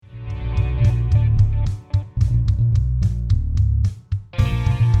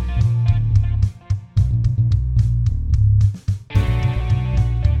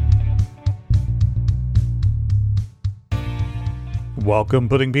Welcome,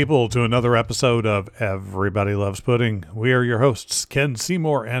 pudding people, to another episode of Everybody Loves Pudding. We are your hosts, Ken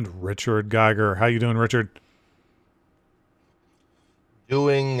Seymour and Richard Geiger. How you doing, Richard?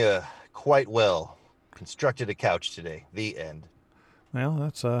 Doing quite well. Constructed a couch today. The end. Well,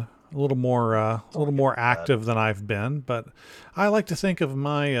 that's a little more About it. active than I've been, but I like to think of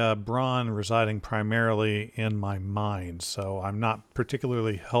my brawn residing primarily in my mind. So I'm not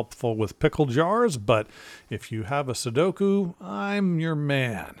particularly helpful with pickle jars, but if you have a Sudoku, I'm your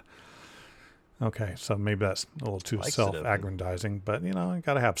man. Okay, so maybe that's a little too Like Sudoku. self-aggrandizing, but I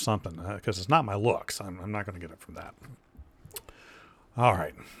got to have something because it's not my looks. I'm not going to get it from that. All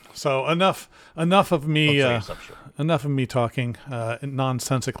right, so enough of Don't me sell yourself short. enough of me talking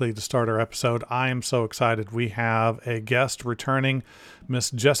nonsensically to start our episode. I am so excited. We have a guest returning,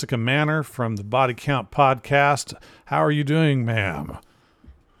 Miss Jessica Manor from the Body Count podcast. How are you doing, ma'am?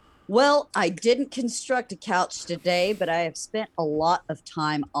 Well, I didn't construct a couch today, but I have spent a lot of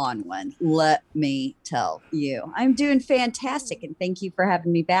time on one. Let me tell you. I'm doing fantastic, and thank you for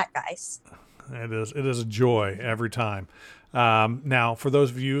having me back, guys. It is a joy every time. Now, for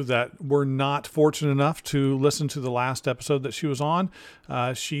those of you that were not fortunate enough to listen to the last episode that she was on,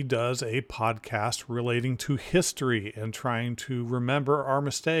 she does a podcast relating to history and trying to remember our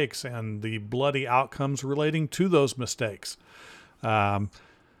mistakes and the bloody outcomes relating to those mistakes. Um,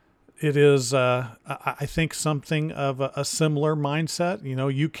 it is, I think, something of a similar mindset.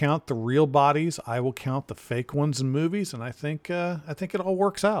 You count the real bodies, I will count the fake ones in movies, and I think it all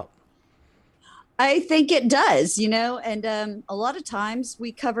works out. I think it does, and a lot of times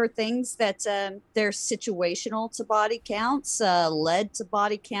we cover things that they're situational to body counts, led to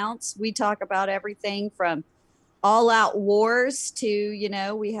body counts. We talk about everything from all out wars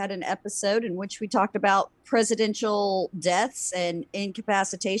to, we had an episode in which we talked about presidential deaths and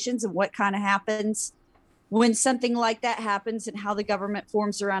incapacitations and what kind of happens when something like that happens and how the government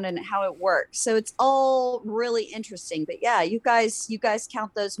forms around it and how it works. So it's all really interesting. But yeah, you guys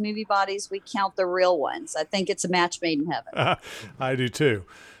count those movie bodies, we count the real ones. I think it's a match made in heaven. I do too.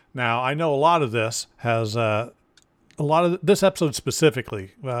 Now, I know a lot of this has a lot of this episode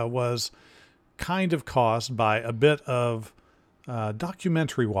specifically was kind of caused by a bit of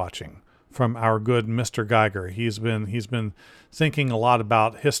documentary watching from our good Mr. Geiger. He's been thinking a lot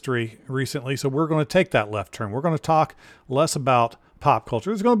about history recently, so we're going to take that left turn. We're going to talk less about pop culture.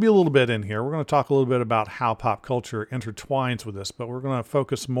 There's going to be a little bit in here. We're going to talk a little bit about how pop culture intertwines with this, but we're going to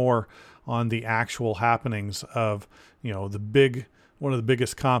focus more on the actual happenings of, the big one of the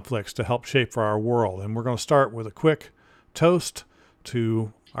biggest conflicts to help shape for our world. And we're going to start with a quick toast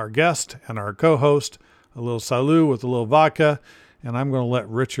to our guest and our co-host, a little salut with a little vodka, and I'm going to let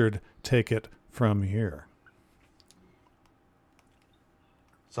Richard take it from here.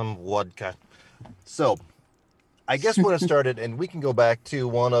 Some vodka. So, I guess when it started, and we can go back to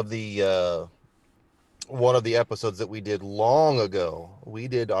one of the episodes that we did long ago. We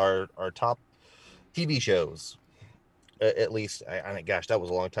did our top TV shows. At least, gosh, that was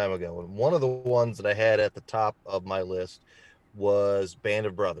a long time ago. And one of the ones that I had at the top of my list was Band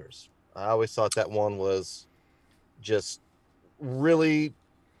of Brothers. I always thought that one was just really,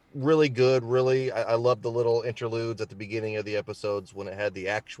 really good. Really, I love the little interludes at the beginning of the episodes when it had the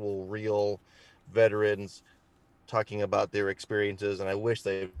actual real veterans talking about their experiences. And I wish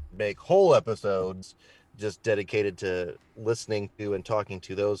they make whole episodes just dedicated to listening to and talking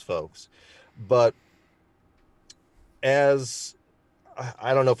to those folks. But as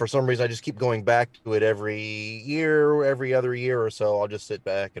I don't know, for some reason, I just keep going back to it every year, every other year or so. I'll just sit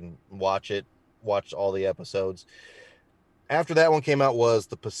back and watch all the episodes. After that one came out was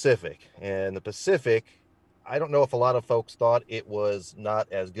The Pacific. And The Pacific, I don't know if a lot of folks thought it was not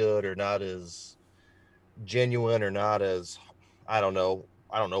as good or not as genuine or not as, I don't know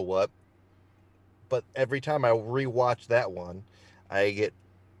what. But every time I rewatch that one, I get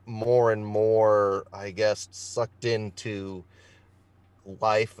more and more, I guess, sucked into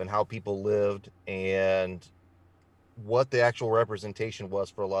life and how people lived and what the actual representation was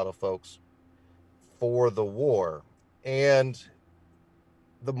for a lot of folks for the war. And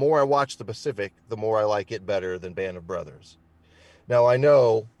the more I watch The Pacific, the more I like it better than Band of Brothers. Now, I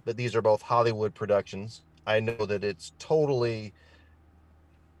know that these are both Hollywood productions. I know that it's totally,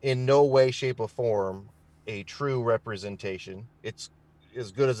 in no way, shape, or form, a true representation. It's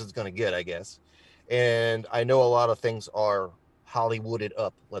as good as it's going to get, I guess. And I know a lot of things are Hollywooded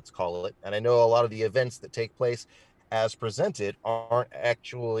up, let's call it. And I know a lot of the events that take place as presented aren't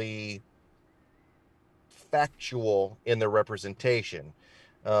actually factual in their representation.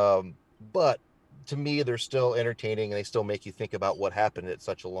 But to me, they're still entertaining and they still make you think about what happened at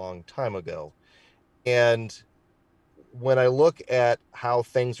such a long time ago. And when I look at how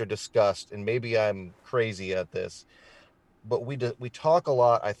things are discussed, and maybe I'm crazy at this, but we talk a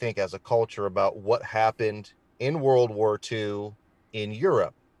lot, I think, as a culture about what happened in World War II in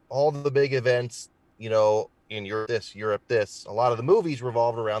Europe, all the big events, in Europe this. A lot of the movies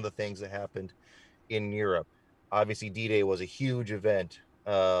revolved around the things that happened in Europe. Obviously, D-Day was a huge event.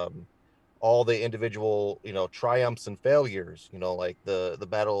 All the individual, triumphs and failures, like the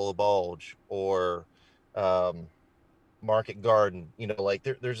Battle of the Bulge, or um, Market Garden, like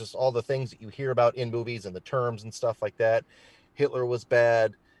there's just all the things that you hear about in movies and the terms and stuff like that. Hitler was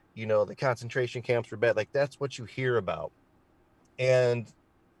bad, the concentration camps were bad. Like that's what you hear about. And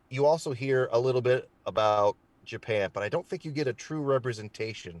you also hear a little bit about Japan, but I don't think you get a true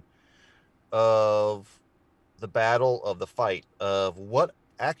representation of the battle, of the fight, of what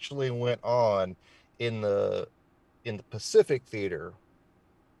actually went on in the Pacific theater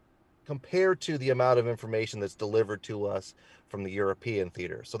compared to the amount of information that's delivered to us from the European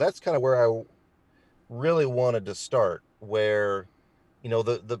theater. So that's kind of where I really wanted to start, where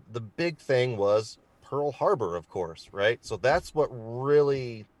the big thing was Pearl Harbor, of course, right? So that's what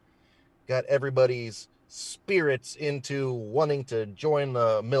really got everybody's spirits into wanting to join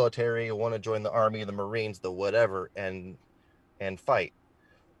the military, want to join the army, the Marines, the whatever, and fight.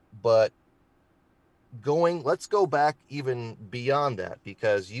 But let's go back even beyond that,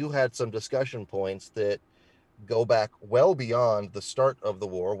 because you had some discussion points that go back well beyond the start of the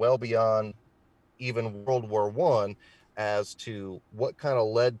war, well beyond even World War One, as to what kind of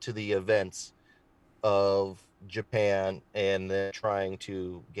led to the events of Japan and then trying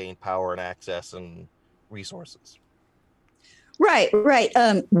to gain power and access and resources. Right.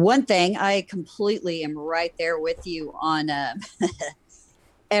 One thing, I completely am right there with you on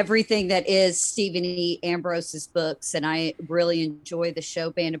everything that is Stephen E. Ambrose's books, and I really enjoy the show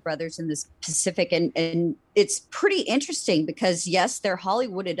Band of Brothers in the Pacific, and it's pretty interesting because yes, they're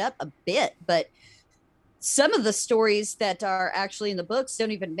Hollywooded up a bit, but some of the stories that are actually in the books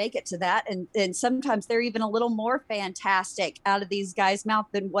don't even make it to that, and sometimes they're even a little more fantastic out of these guys' mouth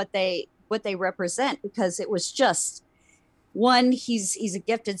than what they represent, because it was just one, he's a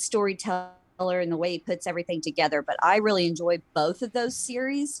gifted storyteller in the way he puts everything together. But I really enjoy both of those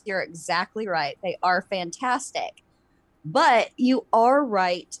series. You're exactly right. They are fantastic. But you are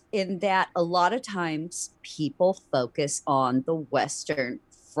right in that a lot of times people focus on the Western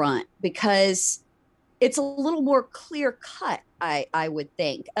Front because it's a little more clear cut, I would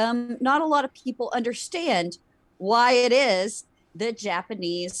think. Not a lot of people understand why it is the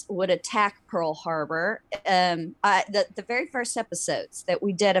Japanese would attack Pearl Harbor. The very first episodes that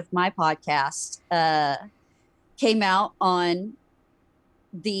we did of my podcast came out on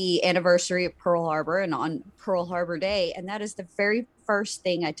the anniversary of Pearl Harbor and on Pearl Harbor Day. And that is the very first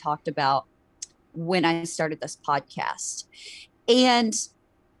thing I talked about when I started this podcast. And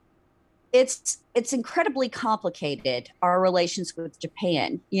it's incredibly complicated, our relations with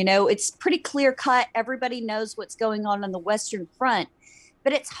Japan. It's pretty clear cut. Everybody knows what's going on the Western Front,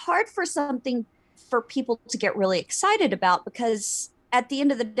 but it's hard for people to get really excited about, because at the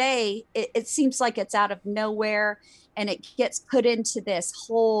end of the day, it seems like it's out of nowhere and it gets put into this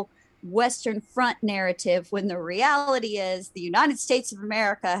whole Western Front narrative, when the reality is the United States of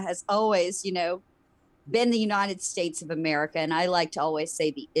America has always, been the United States of America. And I like to always say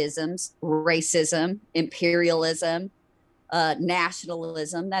the isms: racism, imperialism,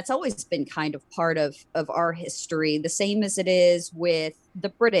 nationalism. That's always been kind of part of our history, the same as it is with the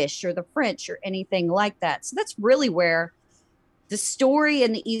British or the French or anything like that. So that's really where the story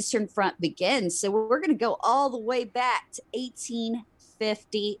in the Eastern Front begins. So we're going to go all the way back to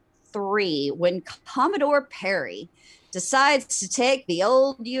 1853, when Commodore Perry decides to take the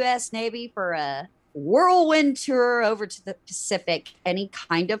old U.S. Navy for a whirlwind tour over to the Pacific, and he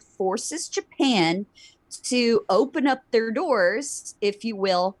kind of forces Japan to open up their doors, if you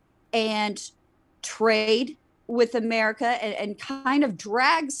will, and trade with America, and kind of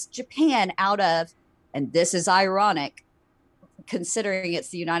drags Japan out of, and this is ironic considering it's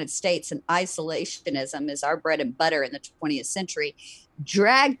the United States and isolationism is our bread and butter in the 20th century,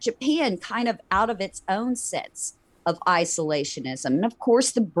 dragged Japan kind of out of its own sense of isolationism. And of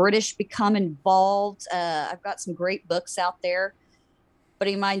course, the British become involved. I've got some great books out there. A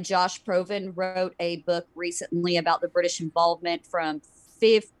buddy of mine, Josh Proven, wrote a book recently about the British involvement from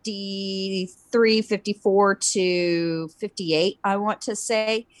 53, 54 to 58, I want to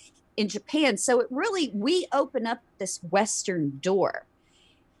say, in Japan. So it really, we open up this Western door.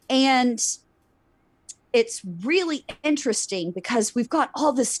 And it's really interesting because we've got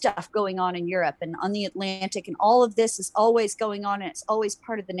all this stuff going on in Europe and on the Atlantic, and all of this is always going on, and it's always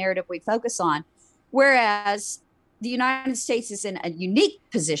part of the narrative we focus on. Whereas the United States is in a unique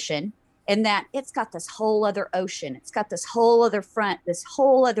position in that it's got this whole other ocean. It's got this whole other front, this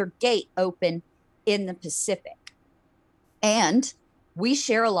whole other gate open in the Pacific. And we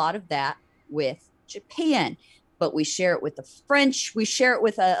share a lot of that with Japan, but we share it with the French. We share it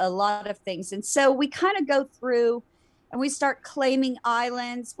with a lot of things. And so we kind of go through and we start claiming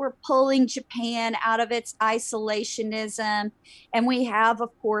islands. We're pulling Japan out of its isolationism. And we have,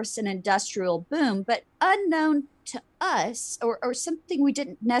 of course, an industrial boom, but unknown to us, or something we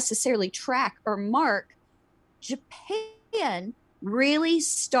didn't necessarily track or mark, Japan really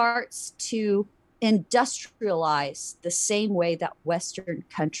starts to industrialize the same way that Western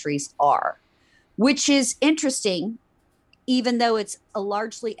countries are, which is interesting. Even though it's a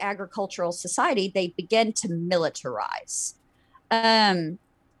largely agricultural society, they begin to militarize.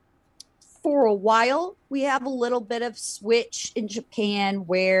 For a while, we have a little bit of switch in Japan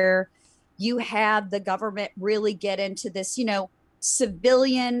where you have the government really get into this,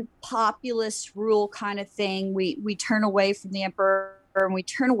 civilian populist rule kind of thing. We turn away from the emperor and we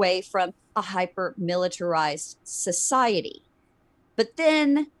turn away from a hyper militarized society. But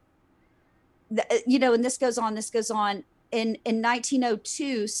then, and this goes on. In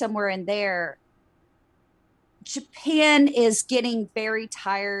 1902, somewhere in there, Japan is getting very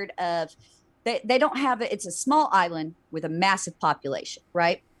tired of, they don't have it. It's a small island with a massive population,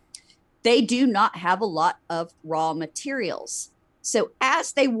 right? They do not have a lot of raw materials. So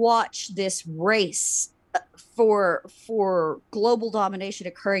as they watch this race for global domination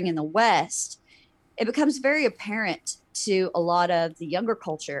occurring in the West, it becomes very apparent to a lot of the younger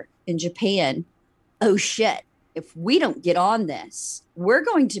culture in Japan, oh shit, if we don't get on this, we're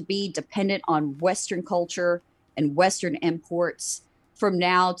going to be dependent on Western culture and Western imports from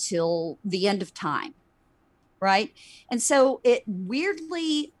now till the end of time, right? And so it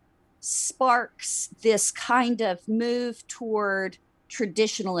weirdly sparks this kind of move toward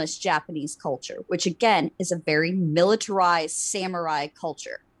traditionalist Japanese culture, which again is a very militarized samurai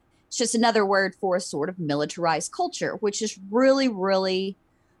culture. It's just another word for a sort of militarized culture, which is really, really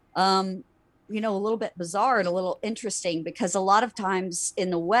a little bit bizarre and a little interesting, because a lot of times in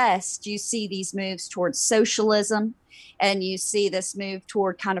the West, you see these moves towards socialism and you see this move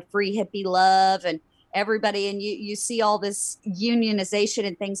toward kind of free hippie love and everybody. And you see all this unionization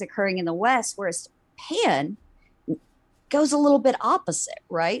and things occurring in the West, whereas Japan goes a little bit opposite,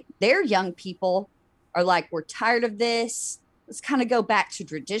 right? Their young people are like, we're tired of this. Let's kind of go back to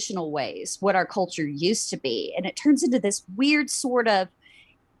traditional ways, what our culture used to be. And it turns into this weird sort of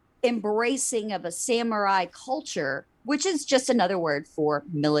embracing of a samurai culture, which is just another word for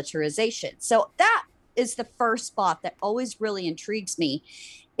militarization. So that is the first spot that always really intrigues me,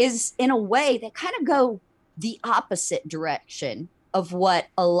 is in a way that kind of go the opposite direction of what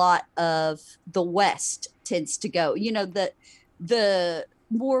a lot of the West tends to go. The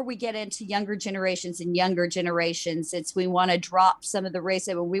more we get into younger generations, it's we want to drop some of the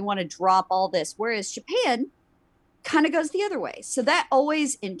racism, we want to drop all this, whereas Japan kind of goes the other way. So that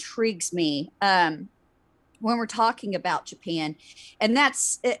always intrigues me when we're talking about Japan. And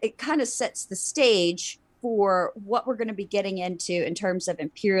it kind of sets the stage for what we're going to be getting into in terms of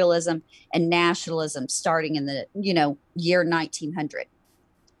imperialism and nationalism starting in the, year 1900.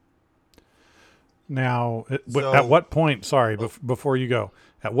 Now, at what point, before you go,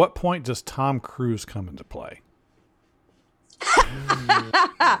 at what point does Tom Cruise come into play?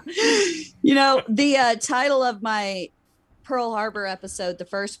 The title of my Pearl Harbor episode, the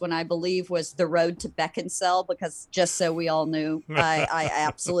first one, I believe, was The Road to Beckinsale, because just so we all knew, I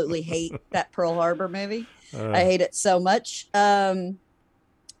absolutely hate that Pearl Harbor movie. I hate it so much. When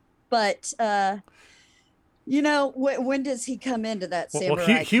does he come into that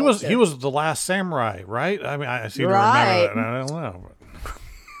samurai he culture? was the last samurai, right? I mean, I seem to Right. remember that, and I don't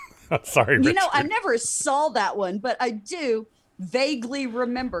know. Sorry, Richard. I never saw that one, but I do vaguely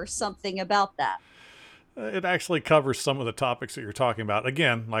remember something about that. It actually covers some of the topics that you're talking about.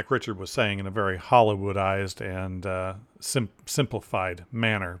 Again, like Richard was saying, in a very Hollywoodized and simplified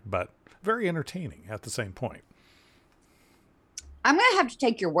manner, but very entertaining at the same point. I'm going to have to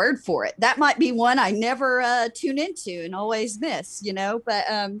take your word for it. That might be one I never tune into and always miss, but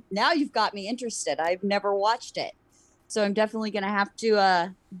now you've got me interested. I've never watched it. So I'm definitely going to have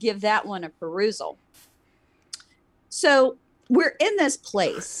to give that one a perusal. So we're in this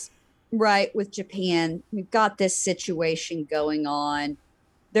place, right, with Japan. We've got this situation going on.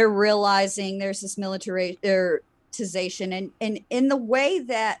 They're realizing there's this militarization. And in the way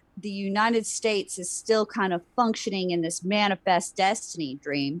that the United States is still kind of functioning in this manifest destiny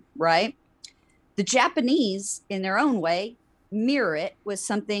dream, right? The Japanese, in their own way, mirror it with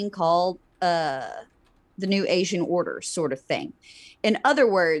something called the the new Asian order sort of thing. In other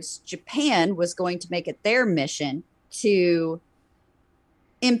words, Japan was going to make it their mission to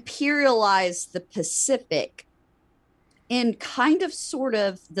imperialize the Pacific in kind of sort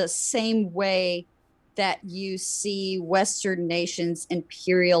of the same way that you see Western nations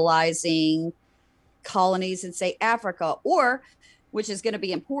imperializing colonies in, say, Africa, or, which is going to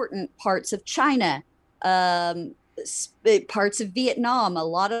be important, parts of China, parts of Vietnam, a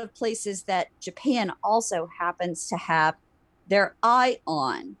lot of places that Japan also happens to have their eye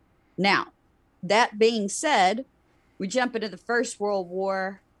on. Now, that being said, we jump into the First World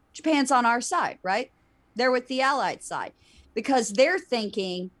War. Japan's on our side, right? They're with the Allied side because they're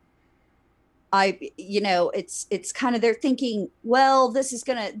thinking, it's kind of, they're thinking, well, this is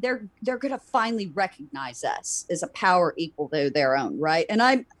gonna, they're gonna finally recognize us as a power equal to their own, right? And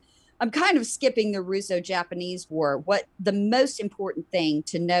I'm kind of skipping the Russo-Japanese War. What the most important thing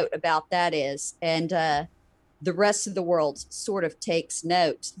to note about that is, and the rest of the world sort of takes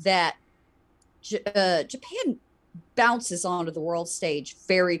note, that Japan bounces onto the world stage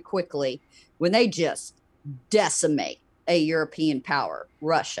very quickly when they just decimate a European power,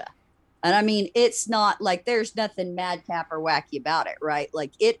 Russia. And I mean, it's not like there's nothing madcap or wacky about it, right?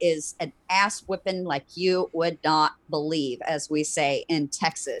 Like it is an ass whipping like you would not believe, as we say in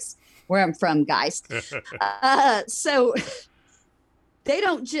Texas, where I'm from, guys. So they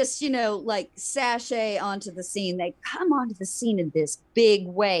don't just, like sashay onto the scene. They come onto the scene in this big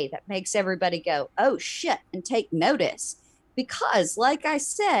way that makes everybody go, oh shit, and take notice. Because like I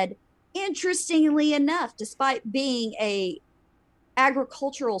said, interestingly enough, despite being a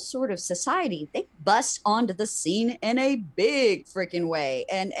agricultural sort of society, they bust onto the scene in a big freaking way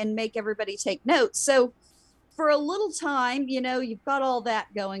and make everybody take note. So for a little time, you've got all that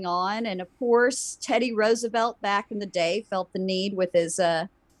going on. And of course, Teddy Roosevelt back in the day felt the need with his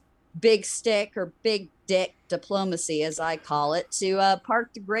big stick or big dick diplomacy, as I call it, to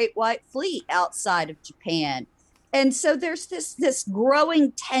park the Great White Fleet outside of Japan. And so there's this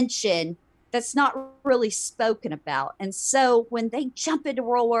growing tension that's not really spoken about. And so when they jump into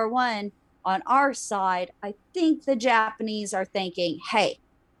World War I on our side, I think the Japanese are thinking, hey,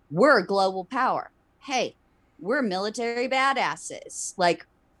 we're a global power. Hey, we're military badasses. Like,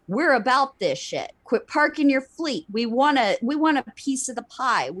 we're about this shit. Quit parking your fleet. We want a piece of the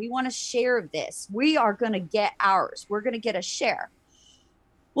pie. We want a share of this. We are going to get ours. We're going to get a share.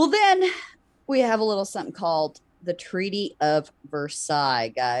 Well, then we have a little something called the Treaty of Versailles,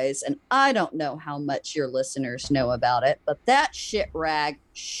 guys. And I don't know how much your listeners know about it, but that shit rag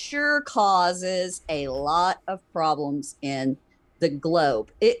sure causes a lot of problems in the globe.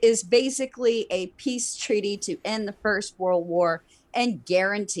 It is basically a peace treaty to end the First World War and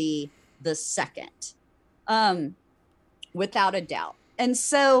guarantee the second, without a doubt. And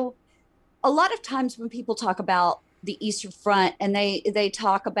so a lot of times when people talk about the Eastern Front and they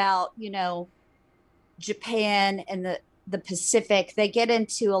talk about, Japan and the Pacific, they get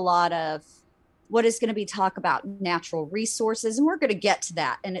into a lot of what is going to be talk about natural resources. And we're going to get to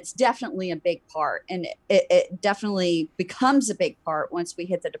that. And it's definitely a big part. And it definitely becomes a big part once we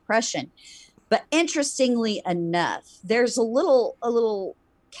hit the Depression. But interestingly enough, there's a little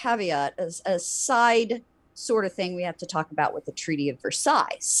caveat, as a side sort of thing we have to talk about with the Treaty of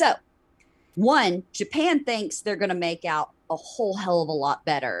Versailles. So one, Japan thinks they're going to make out a whole hell of a lot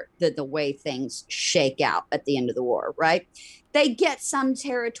better than the way things shake out at the end of the war, right? They get some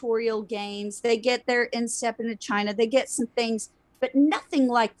territorial gains. They get their instep into China. They get some things, but nothing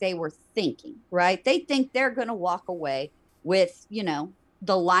like they were thinking, right? They think they're going to walk away with,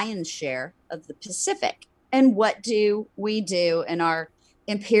 the lion's share of the Pacific. And what do we do in our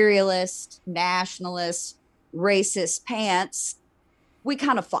imperialist, nationalist, racist pants? We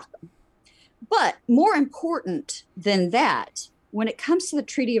kind of fuck them. But more important than that, when it comes to the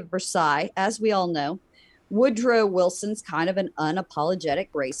Treaty of Versailles, as we all know, Woodrow Wilson's kind of an unapologetic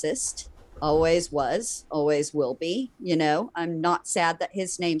racist. Always was, always will be. I'm not sad that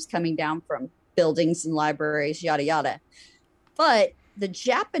his name's coming down from buildings and libraries, yada, yada. But the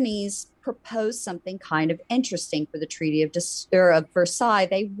Japanese proposed something kind of interesting for the Treaty of Versailles.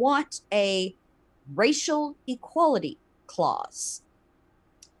 They want a racial equality clause.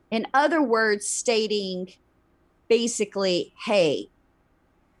 In other words, stating basically, hey,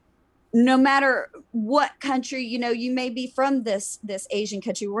 no matter what country, you may be from this Asian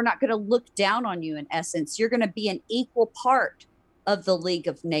country, we're not going to look down on you in essence. You're going to be an equal part of the League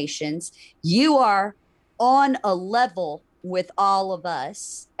of Nations. You are on a level with all of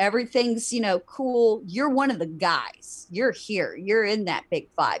us. Everything's, cool. You're one of the guys. You're here. You're in that big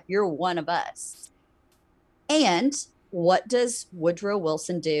five. You're one of us. And what does Woodrow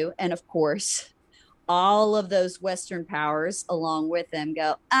Wilson do? And of course, all of those Western powers along with them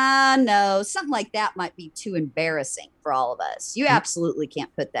go, no, something like that might be too embarrassing for all of us. You absolutely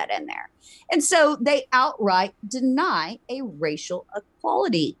can't put that in there. And so they outright deny a racial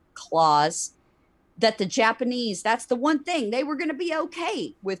equality clause that the Japanese, that's the one thing they were going to be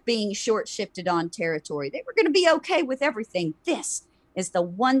okay with being short shifted on territory. They were going to be okay with everything. This is the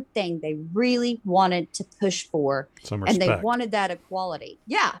one thing they really wanted to push for. Some respect. And they respect. wanted that equality.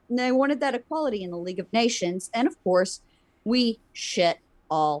 Yeah. And they wanted that equality in the League of Nations. And of course, we shit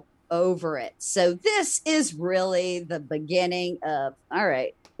all over it. So this is really the beginning of, all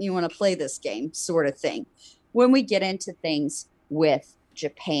right, you want to play this game sort of thing. When we get into things with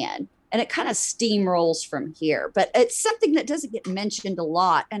Japan, and it kind of steamrolls from here, but it's something that doesn't get mentioned a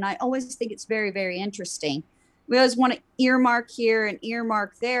lot. And I always think it's very, very interesting. We always want to earmark here and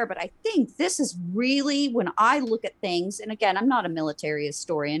earmark there, but I think this is really, when I look at things, and again, I'm not a military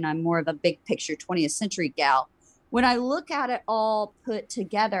historian, I'm more of a big picture 20th century gal. When I look at it all put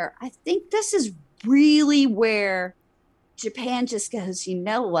together, I think this is really where Japan just goes, you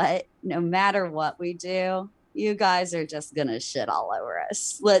know what, no matter what we do, you guys are just going to shit all over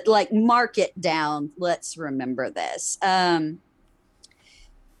us. Like mark it down. Let's remember this. And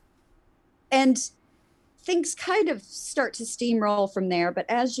things kind of start to steamroll from there. But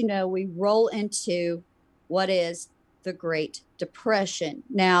as you know, we roll into what is the Great Depression.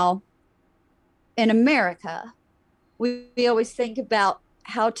 Now, in America, we always think about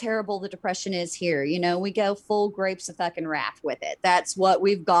how terrible the Depression is here. You know, we go full grapes of fucking wrath with it. That's what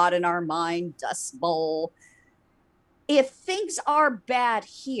we've got in our mind, Dust Bowl. If things are bad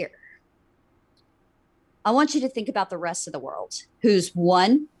here, I want you to think about the rest of the world, who's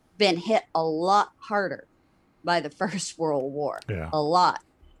one, been hit a lot harder by the First World War. Yeah. A lot.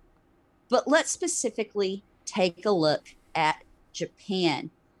 But let's specifically take a look at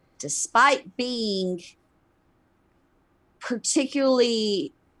Japan. Despite being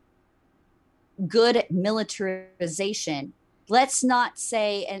particularly good at militarization, let's not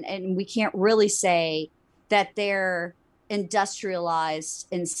say, and we can't really say that they're industrialized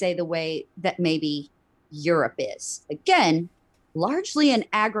in, say, the way that maybe Europe is. Again, largely an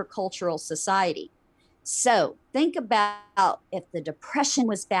agricultural society. So think about if the Depression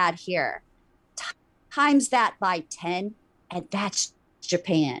was bad here, times that by 10, and that's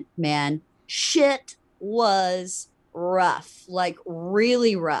Japan, man. Shit was rough, like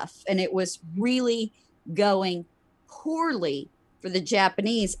really rough. And it was really going poorly for the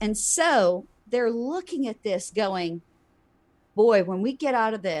Japanese. And so they're looking at this going, boy, when we get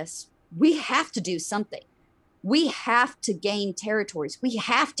out of this, we have to do something. We have to gain territories. We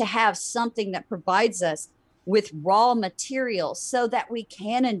have to have something that provides us with raw materials so that we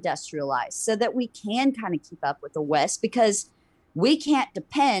can industrialize, so that we can kind of keep up with the West, because we can't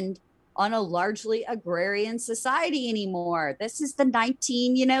depend on a largely agrarian society anymore. This is the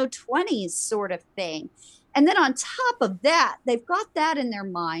 1920s sort of thing. And then on top of that, they've got that in their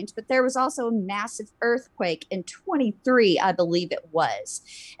mind, but there was also a massive earthquake in 23, I believe it was.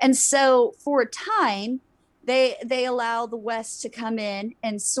 And so for a time, they allow the West to come in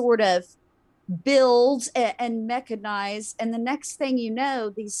and sort of build and mechanize. And the next thing you know,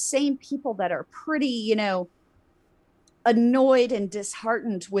 these same people that are pretty, annoyed and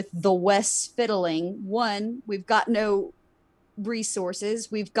disheartened with the West's fiddling. One, we've got no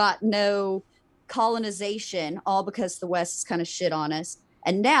resources. We've got no colonization, all because the West kind of shit on us.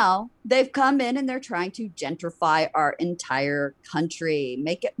 And now they've come in and they're trying to gentrify our entire country,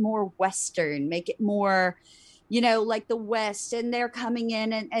 make it more Western, make it more, like the West. And they're coming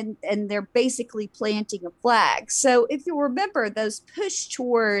in and they're basically planting a flag. So if you remember, those push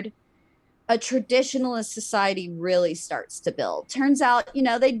toward a traditionalist society really starts to build. Turns out,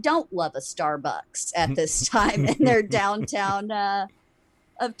 they don't love a Starbucks at this time in their downtown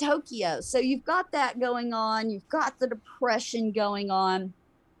of Tokyo. So you've got that going on. You've got the Depression going on.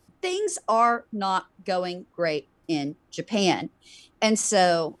 Things are not going great in Japan. And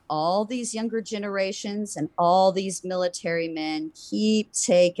so all these younger generations and all these military men keep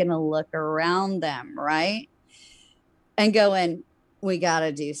taking a look around them, right? And going, we got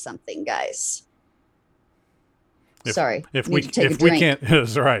to do something, guys. Sorry. If we can't,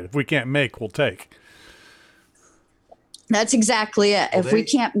 that's right. If we can't make, we'll take. That's exactly it. Well, if we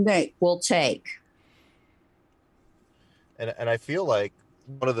can't make, we'll take. And I feel like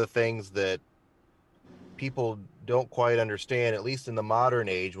one of the things that people don't quite understand, at least in the modern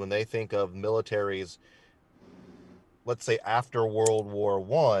age, when they think of militaries, let's say after World War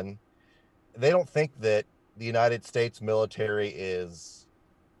I, they don't think that the United States military is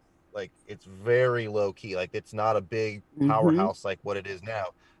like, it's very low key. Like, it's not a big powerhouse like what it is now.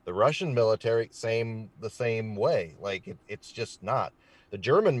 The Russian military, the same way. Like it's just not. The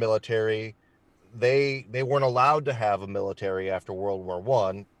German military, they weren't allowed to have a military after World War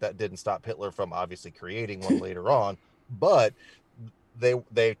One. That didn't stop Hitler from obviously creating one later on, but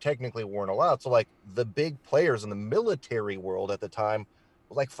they technically weren't allowed. So like the big players in the military world at the time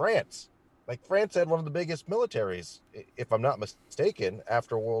was like France. Like France had one of the biggest militaries, if I'm not mistaken,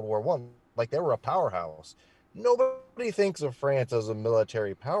 after World War One. Like they were a powerhouse. Nobody thinks of France as a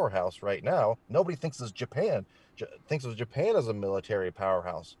military powerhouse right now. Nobody thinks of Japan. Thinks of Japan as a military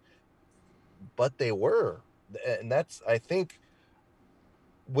powerhouse, but they were, and that's, I think,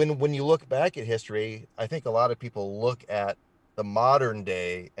 when you look back at history, I think a lot of people look at the modern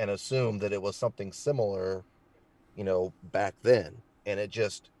day and assume that it was something similar, back then, and it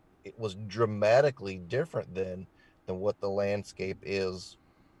was dramatically different than what the landscape is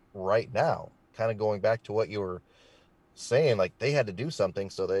right now. Kind of going back to what you were saying, like they had to do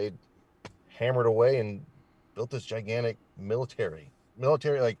something, so they hammered away and built this gigantic military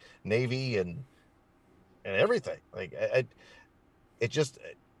like navy and everything. Like it just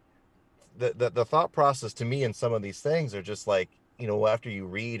the thought process to me in some of these things are just like, after you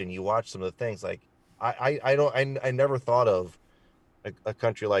read and you watch some of the things, like I don't I never thought of a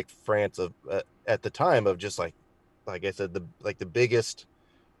country like France of at the time of just like I said, the biggest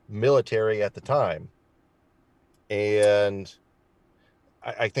military at the time. And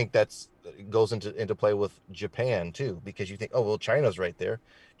I think that's goes into play with Japan too, because you think, oh well, China's right there.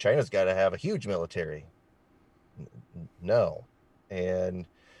 China's got to have a huge military. No. And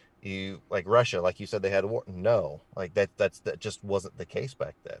you like Russia, like you said, they had a war. No, like that just wasn't the case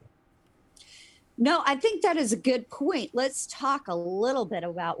back then. No, I think that is a good point. Let's talk a little bit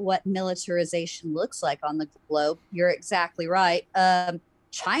about what militarization looks like on the globe. You're exactly right.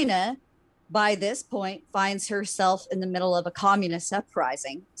 China, by this point, finds herself in the middle of a communist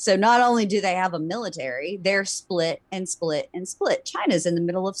uprising. So not only do they have a military, they're split and split and split. China's in the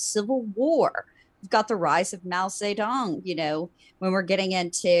middle of civil war. We've got the rise of Mao Zedong, when we're getting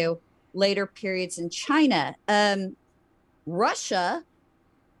into later periods in China. Russia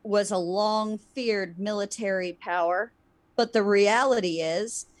was a long feared military power, but the reality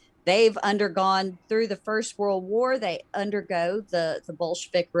is they've undergone through the First World War, they undergo the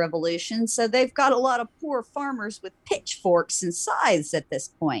Bolshevik Revolution. So they've got a lot of poor farmers with pitchforks and scythes at this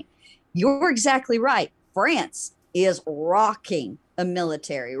point. You're exactly right. France is rocking a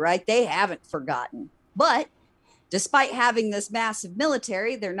military, right? They haven't forgotten. But despite having this massive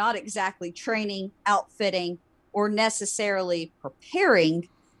military, they're not exactly training, outfitting, or necessarily preparing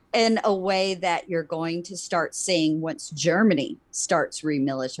in a way that you're going to start seeing once Germany starts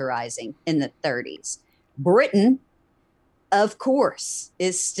remilitarizing in the 30s. Britain, of course,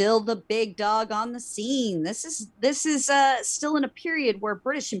 is still the big dog on the scene. This is still in a period where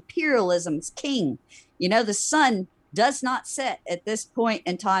British imperialism is king. The sun does not set at this point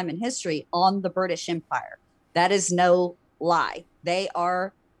in time in history on the British Empire. That is no lie. They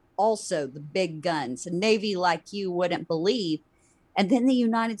are also the big guns, a navy like you wouldn't believe. And then the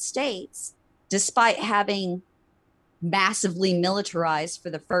United States, despite having massively militarized for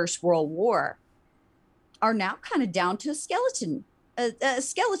the First World War, are now kind of down to a skeleton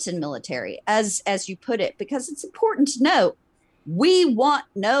military, as you put it, because it's important to note we want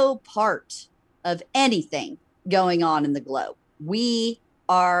no part of anything going on in the globe. We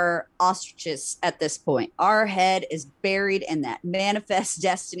are ostriches at this point. Our head is buried in that manifest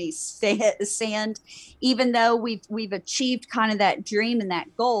destiny sand. Even though we've achieved kind of that dream and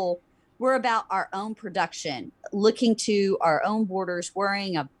that goal, we're about our own production, looking to our own borders,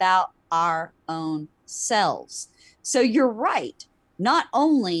 worrying about our own selves. So you're right. Not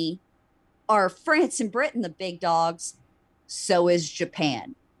only are France and Britain the big dogs, so is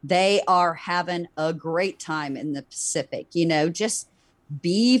Japan. They are having a great time in the Pacific, just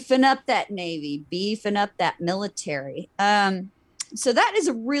beefing up that Navy, beefing up that military. So that is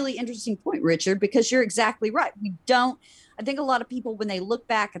a really interesting point, Richard, because you're exactly right. I think a lot of people, when they look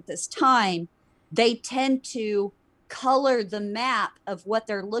back at this time, they tend to color the map of what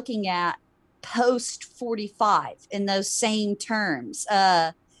they're looking at post 45 in those same terms.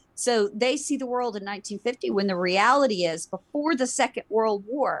 So they see the world in 1950 when the reality is before the Second World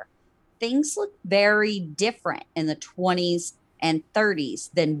War, things look very different in the 20s and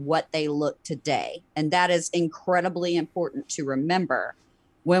 30s than what they look today. And that is incredibly important to remember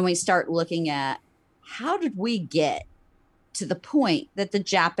when we start looking at how did we get to the point that the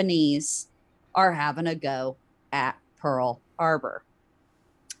Japanese are having a go at Pearl Harbor.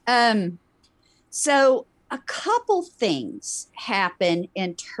 So a couple things happen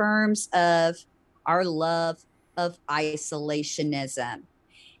in terms of our love of isolationism.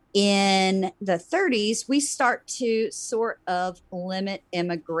 in the 30s, we start to sort of limit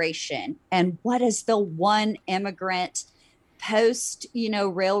immigration. And what is the one immigrant post,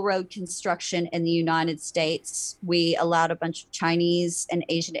 railroad construction in the United States? We allowed a bunch of Chinese and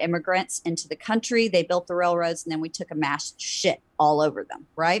Asian immigrants into the country. They built the railroads, and then we took a mass shit all over them,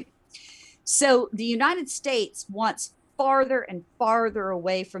 right? So the United States wants farther and farther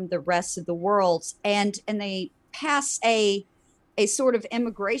away from the rest of the world, and they pass a sort of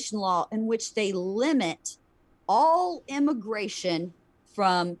immigration law in which they limit all immigration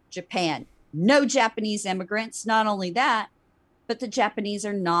from Japan. No Japanese immigrants. Not only that, but the Japanese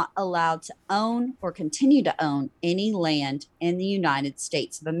are not allowed to own or continue to own any land in the United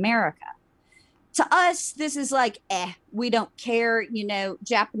States of America. To us, this is like, we don't care.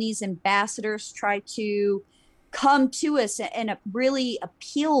 Japanese ambassadors try to come to us and really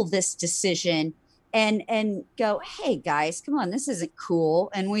appeal this decision and go, hey guys, come on, this isn't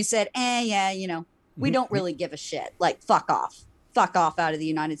cool. And we said, yeah, we don't really give a shit. Like, fuck off out of the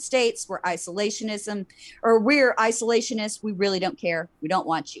United States. We're isolationists. We really don't care. We don't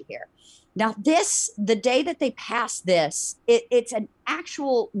want you here. Now the day that they pass this, it's an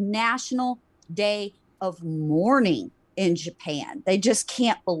actual national day of mourning in Japan. They just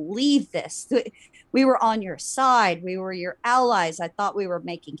can't believe this. We were on your side. We were your allies. I thought we were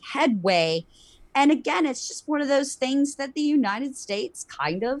making headway. And again, it's just one of those things that the United States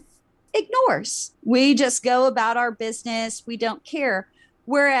kind of ignores. We just go about our business. We don't care.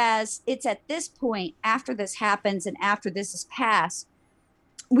 Whereas it's at this point, after this happens and after this is passed,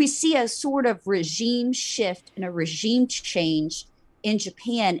 we see a sort of regime shift and a regime change in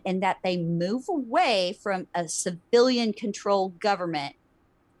Japan, in that they move away from a civilian controlled government,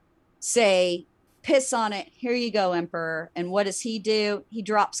 say, piss on it, here you go, emperor. And what does he do? He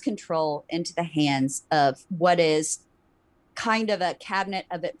drops control into the hands of what is kind of a cabinet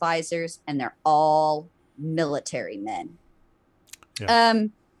of advisors, and they're all military men. Yeah.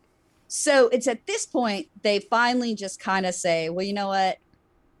 So it's at this point they finally just kind of say, well, you know what,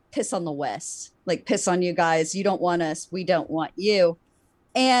 piss on the West, like, piss on you guys. You don't want us, we don't want you.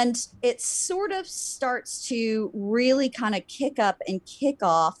 And it sort of starts to really kind of kick up and kick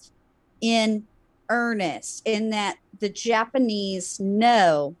off in earnest, in that the Japanese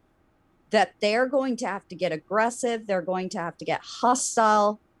know that they're going to have to get aggressive. They're going to have to get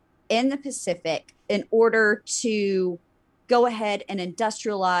hostile in the Pacific in order to go ahead and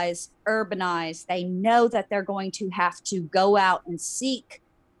industrialize, urbanize. They know that they're going to have to go out and seek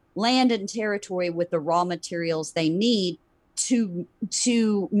land and territory with the raw materials they need to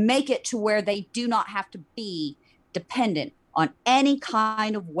make it to where they do not have to be dependent on any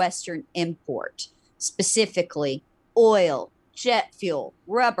kind of Western import, specifically oil, jet fuel,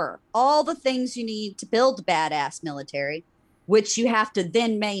 rubber, all the things you need to build a badass military, which you have to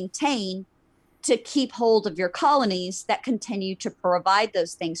then maintain to keep hold of your colonies that continue to provide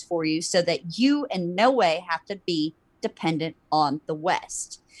those things for you, so that you in no way have to be dependent on the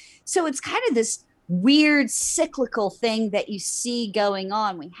West. So it's kind of this weird cyclical thing that you see going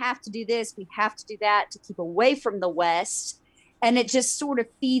on. We have to do this, we have to do that to keep away from the West. And it just sort of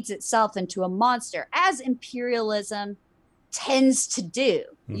feeds itself into a monster, as imperialism tends to do.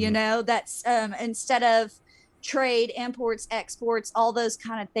 Mm-hmm. That's instead of trade, imports, exports, all those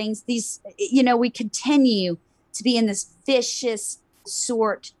kind of things, these, we continue to be in this vicious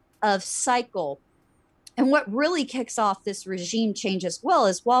sort of cycle. And what really kicks off this regime change as well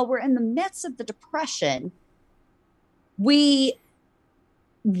is, while we're in the midst of the Depression, we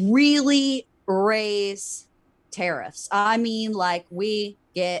really raise tariffs. I mean, like, we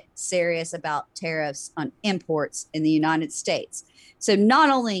get serious about tariffs on imports in the United States. So not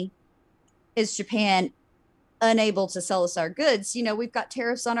only is Japan unable to sell us our goods, we've got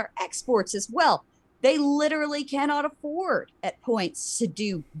tariffs on our exports as well. They literally cannot afford at points to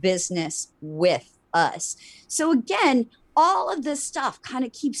do business with us. So again, all of this stuff kind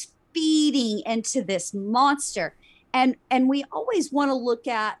of keeps feeding into this monster. And we always want to look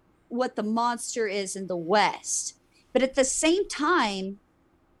at what the monster is in the West. But at the same time,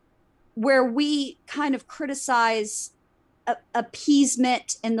 where we kind of criticize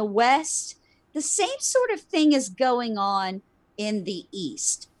appeasement in the West, the same sort of thing is going on in the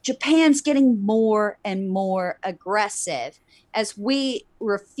East. Japan's getting more and more aggressive as we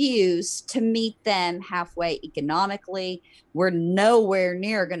refuse to meet them halfway economically. We're nowhere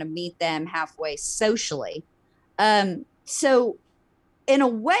near going to meet them halfway socially. So in a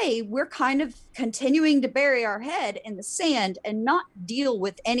way, we're kind of continuing to bury our head in the sand and not deal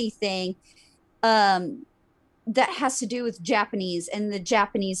with anything that has to do with Japanese and the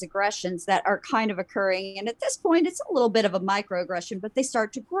Japanese aggressions that are kind of occurring. And at this point, it's a little bit of a microaggression, but they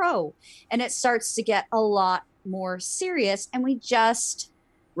start to grow and it starts to get a lot more serious. And we just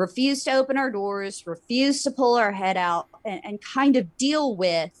refuse to open our doors, refuse to pull our head out and kind of deal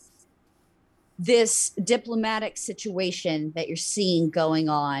with this diplomatic situation that you're seeing going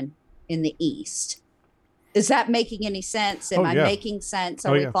on in the East. Is that making any sense? Am I making sense?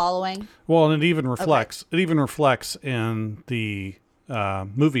 Are we following? Well, and it even reflects. Okay. It even reflects in the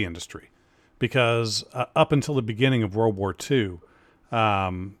movie industry, because up until the beginning of World War II,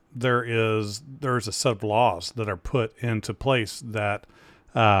 there's a set of laws that are put into place that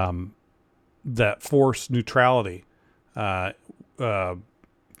that force neutrality from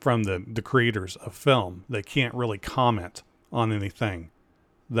the creators of film. They can't really comment on anything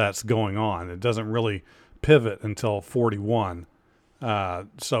that's going on. It doesn't really pivot until 41.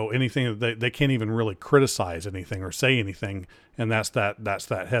 So anything they can't even really criticize anything or say anything. And that's that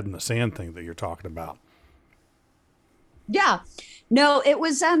head in the sand thing that you're talking about. Yeah, no, it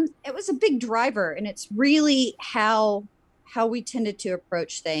was a big driver, and it's really how we tended to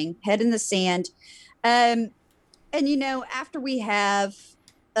approach things, head in the sand. And, after we have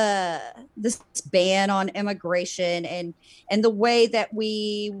this ban on immigration and the way that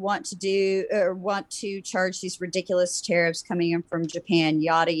we want to charge these ridiculous tariffs coming in from Japan,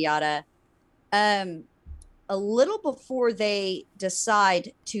 yada yada. A little before they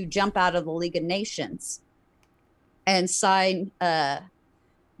decide to jump out of the League of Nations and sign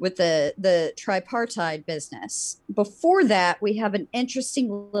with the tripartite business. Before that, we have an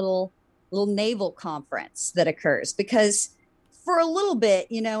interesting little naval conference that occurs, because for a little bit,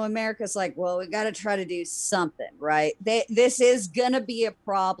 America's like, well, we got to try to do something, right? This is going to be a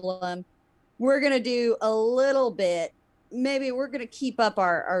problem. We're going to do a little bit. Maybe we're going to keep up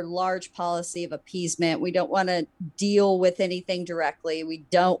our large policy of appeasement. We don't want to deal with anything directly. We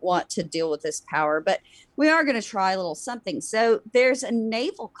don't want to deal with this power, but we are going to try a little something. So there's a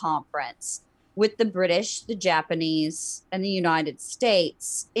naval conference with the British, the Japanese, and the United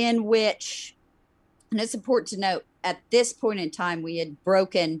States, in which, and it's important to note, at this point in time, we had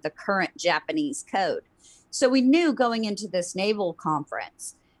broken the current Japanese code. So we knew going into this naval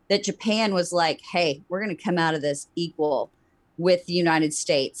conference that Japan was like, hey, we're going to come out of this equal with the United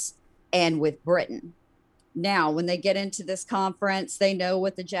States and with Britain. Now, when they get into this conference, they know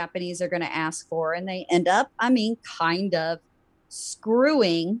what the Japanese are going to ask for, and they end up, kind of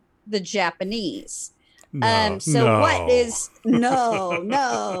screwing the Japanese. No. What is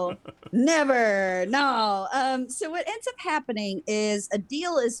no, never, no. So what ends up happening is a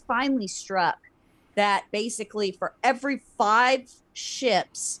deal is finally struck that basically for every 5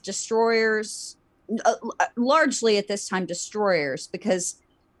 ships, destroyers, largely at this time destroyers, because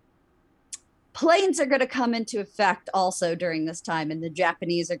planes are going to come into effect also during this time, and the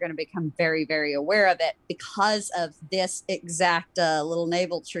Japanese are going to become very, very aware of it because of this exact little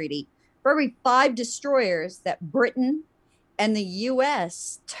naval treaty. For every 5 destroyers that Britain and the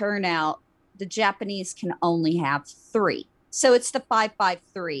U.S. turn out, the Japanese can only have 3. So it's the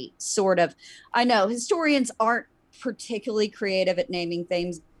 553 sort of. I know historians aren't particularly creative at naming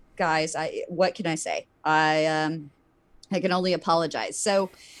things, guys. What can I say? I can only apologize.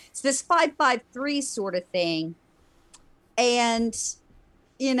 So it's this 553 sort of thing, and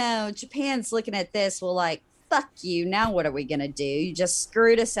Japan's looking at this. Well, like, fuck you. Now what are we going to do? You just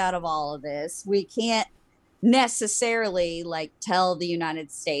screwed us out of all of this. We can't necessarily tell the United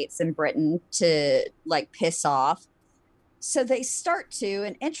States and Britain to piss off. So they start to,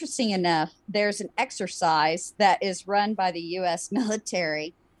 and interesting enough, there's an exercise that is run by the U.S.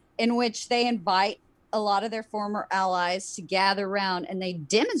 military in which they invite a lot of their former allies to gather around, and they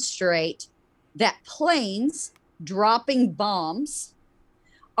demonstrate that planes dropping bombs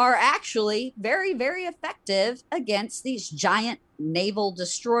are actually very, very effective against these giant naval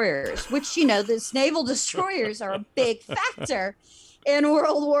destroyers, which, these naval destroyers are a big factor in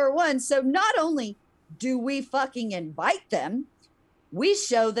World War I. So not only do we fucking invite them, we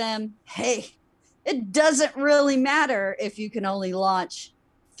show them, hey, it doesn't really matter if you can only launch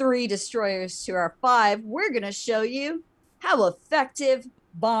 3 destroyers to our 5. We're going to show you how effective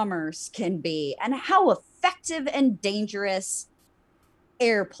bombers can be and how effective and dangerous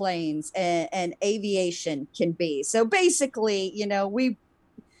airplanes and aviation can be. So basically, we,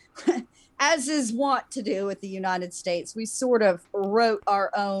 as is wont to do with the United States, we sort of wrote our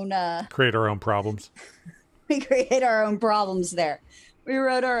own create our own problems. We create our own problems there. We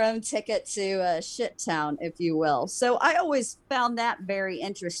wrote our own ticket to shit town, if you will. So I always found that very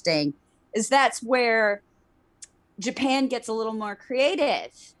interesting, is that's where Japan gets a little more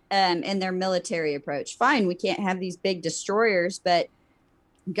creative. in their military approach. Fine, we can't have these big destroyers, but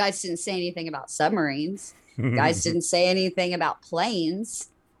you guys didn't say anything about submarines. You guys didn't say anything about planes.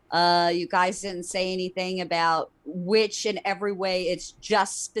 You guys didn't say anything about which in every way it's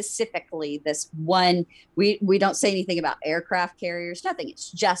just specifically this one. We don't say anything about aircraft carriers, nothing.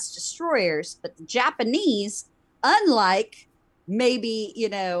 It's just destroyers. But the Japanese, unlike maybe,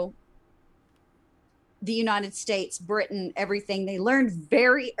 the United States, Britain, everything, they learned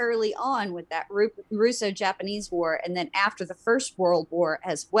very early on with that Russo-Japanese War, and then after the First World War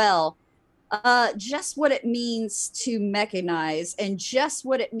as well, just what it means to mechanize and just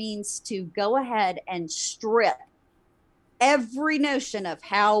what it means to go ahead and strip every notion of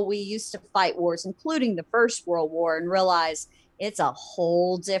how we used to fight wars, including the First World War, and realize it's a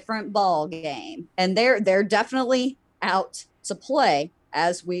whole different ball game. And they're definitely out to play,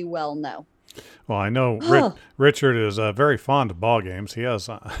 as we well know. Well, I know Richard is very fond of ball games. He has,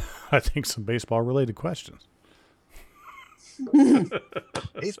 I think, some baseball-related questions.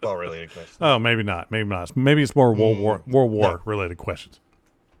 Baseball related questions. Oh, maybe not. Maybe it's more World War related questions.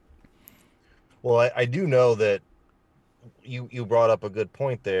 Well, I do know that you brought up a good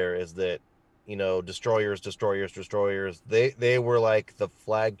point there, is that, destroyers, they were like the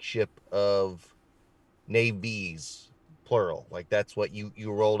flagship of navies, plural. Like, that's what you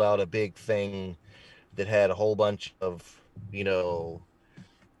rolled out a big thing that had a whole bunch of,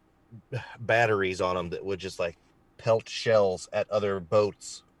 batteries on them that would just like pelt shells at other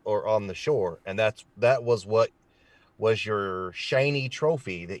boats or on the shore, and that was what was your shiny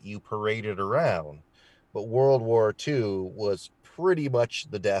trophy that you paraded around. But World War II was pretty much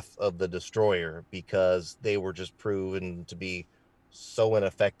the death of the destroyer, because they were just proven to be so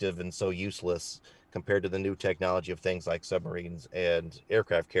ineffective and so useless compared to the new technology of things like submarines and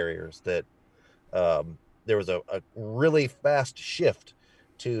aircraft carriers, that there was a really fast shift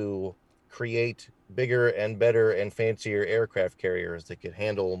to create bigger and better and fancier aircraft carriers that could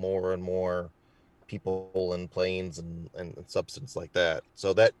handle more and more people and planes and substance like that.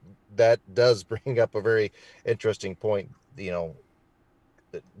 So that does bring up a very interesting point, that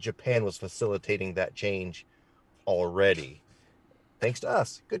Japan was facilitating that change already, thanks to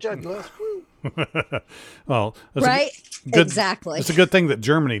us. Good job, US. Well, right? Exactly. It's a good thing that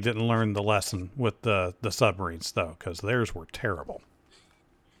Germany didn't learn the lesson with the submarines, though, because theirs were terrible.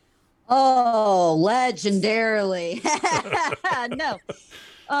 Oh, legendarily. No.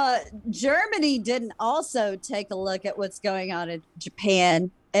 Germany didn't also take a look at what's going on in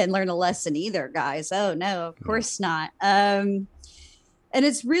Japan and learn a lesson either, guys. Oh, no, of course not. And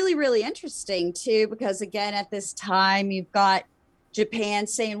it's really, really interesting, too, because, again, at this time, you've got Japan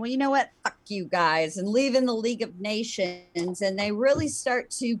saying, well, you know what? Fuck you guys, and leaving the League of Nations. And they really start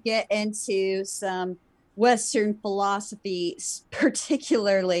to get into some Western philosophy,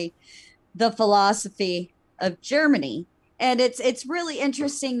 particularly the philosophy of Germany. And it's really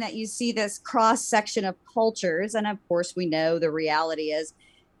interesting that you see this cross section of cultures. And of course, we know the reality is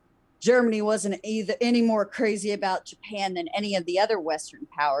Germany wasn't any more crazy about Japan than any of the other Western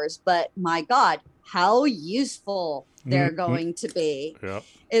powers. But my God, how useful they're going to be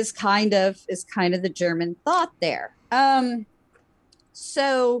is kind of the German thought there.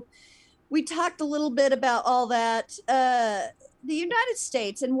 So we talked a little bit about all that. The United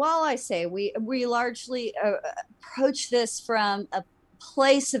States, and while I say we largely approach this from a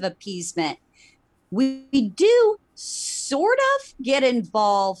place of appeasement, we do sort of get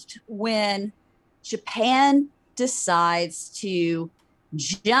involved when Japan decides to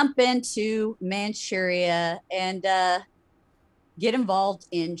jump into Manchuria and get involved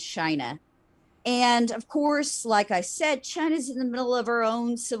in China. And of course, like I said, China's in the middle of her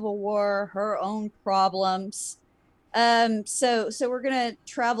own civil war, her own problems. So we're going to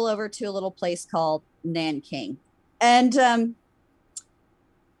travel over to a little place called Nanking. And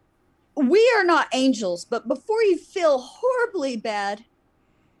we are not angels, but before you feel horribly bad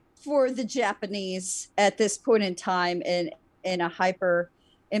for the Japanese at this point in time in a hyper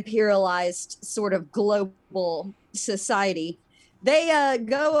imperialized sort of global society, they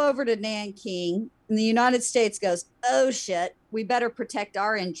go over to Nanking, and the United States goes, oh shit, we better protect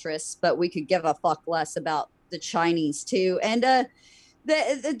our interests, but we could give a fuck less about the Chinese too. And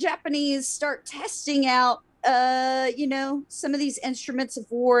the Japanese start testing out some of these instruments of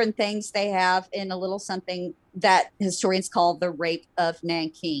war and things they have in a little something that historians call the Rape of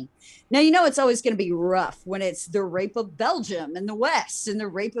Nanking. Now, it's always going to be rough when it's the Rape of Belgium in the West and the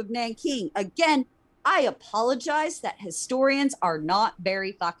Rape of Nanking. Again, I apologize that historians are not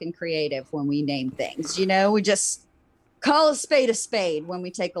very fucking creative when we name things. We just call a spade when we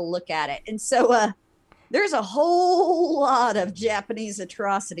take a look at it. And so there's a whole lot of Japanese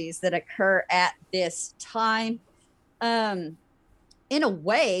atrocities that occur at this time. Um, in a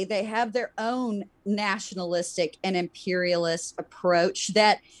way, they have their own nationalistic and imperialist approach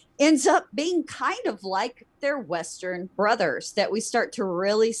that ends up being kind of like their Western brothers that we start to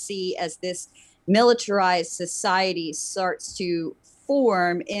really see as this militarized society starts to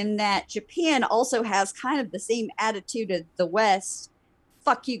form, in that Japan also has kind of the same attitude as the West.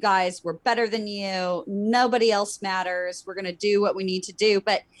 Fuck you guys, we're better than you. Nobody else matters. We're going to do what we need to do.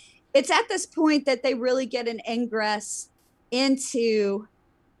 But it's at this point that they really get an ingress into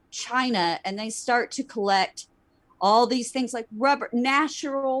China, and they start to collect all these things like rubber,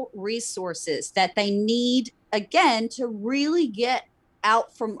 natural resources that they need, again, to really get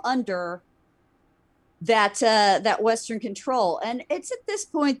out from under that Western control. And it's at this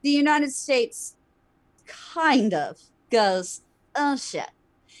point the United States kind of goes, oh shit,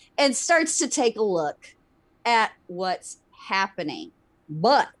 and starts to take a look at what's happening.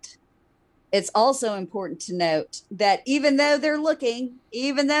 But it's also important to note that even though they're looking,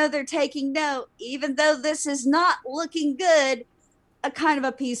 even though they're taking note, even though this is not looking good, a kind of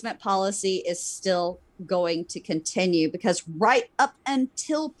appeasement policy is still going to continue, because right up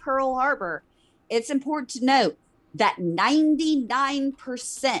until Pearl Harbor, it's important to note that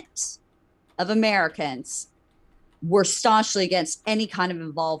 99% of Americans were staunchly against any kind of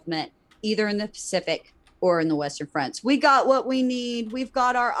involvement, either in the Pacific or in the Western fronts. We got what we need. We've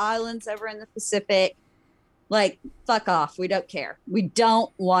got our islands over in the Pacific. Like, fuck off. We don't care. We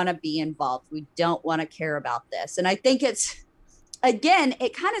don't want to be involved. We don't want to care about this. And I think it's, again,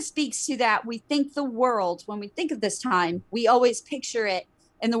 it kind of speaks to that. We think the world, when we think of this time, we always picture it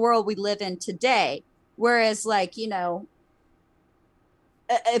in the world we live in today. Whereas, like, you know,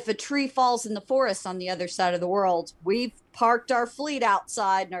 if a tree falls in the forest on the other side of the world, we've parked our fleet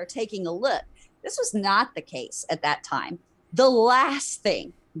outside and are taking a look. This was not the case at that time. The last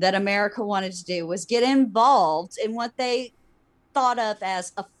thing that America wanted to do was get involved in what they thought of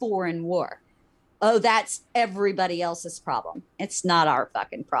as a foreign war. Oh, that's everybody else's problem. It's not our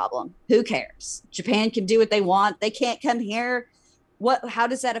fucking problem. Who cares? Japan can do what they want. They can't come here. How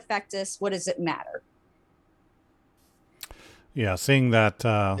does that affect us? What does it matter? Yeah, seeing that.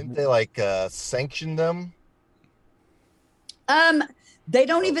 Didn't they sanction them? They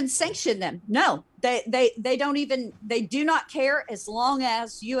don't even sanction them. No, they don't even, they do not care as long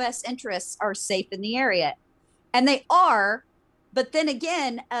as U.S. interests are safe in the area. And they are, but then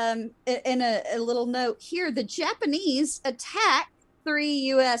again, in a little note here, the Japanese attack 3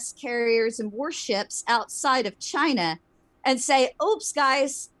 U.S. carriers and warships outside of China and say, oops,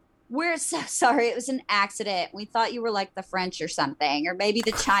 guys, we're so sorry. It was an accident. We thought you were like the French or something, or maybe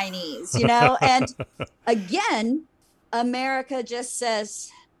the Chinese, you know? And again, America just says,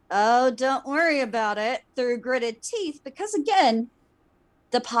 oh, don't worry about it, through gritted teeth, because again,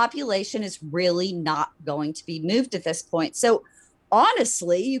 the population is really not going to be moved at this point. So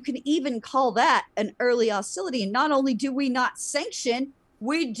honestly, you can even call that an early hostility. And not only do we not sanction,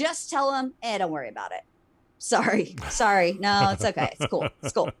 we just tell them, don't worry about it. Sorry. No, it's okay.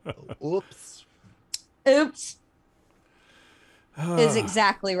 It's cool. Oops. Is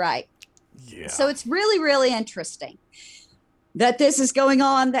exactly right. Yeah. So it's really, really interesting that this is going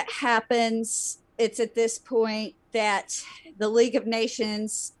on, that happens. It's at this point that the League of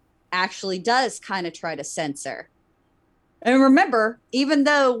Nations actually does kind of try to censor. And remember, even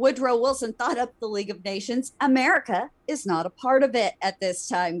though Woodrow Wilson thought up the League of Nations, America is not a part of it at this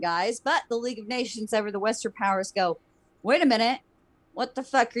time, guys. But the League of Nations over the Western powers go, wait a minute, what the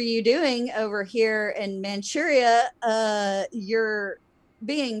fuck are you doing over here in Manchuria? You're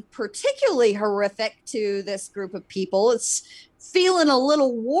being particularly horrific to this group of people. It's feeling a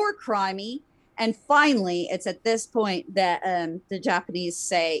little war crimey. And finally, it's at this point that the Japanese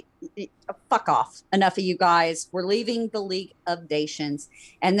say, fuck off. Enough of you guys. We're leaving the League of Nations.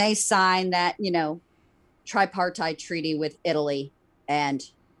 And they sign that, you know, tripartite treaty with Italy and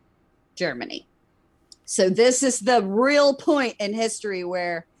Germany. So this is the real point in history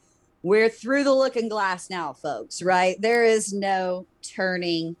where we're through the looking glass now, folks, right? There is no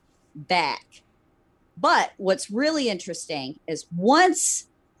turning back. But what's really interesting is once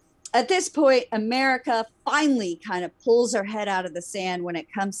at this point, America finally kind of pulls her head out of the sand when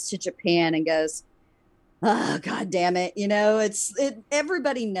it comes to Japan and goes, oh, God damn it. You know,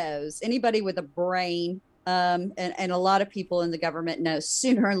 everybody knows, anybody with a brain, and a lot of people in the government know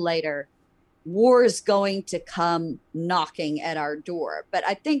sooner or later, war is going to come knocking at our door. But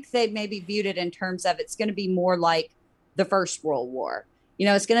I think they maybe viewed it in terms of it's going to be more like the First World War. You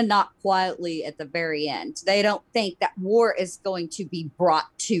know, it's going to knock quietly at the very end. They don't think that war is going to be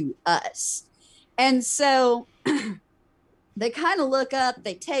brought to us. And so they kind of look up,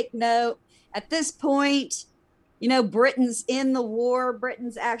 they take note. At this point, Britain's in the war.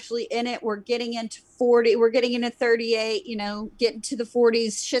 Britain's actually in it. We're getting into 40. We're getting into 38, getting to the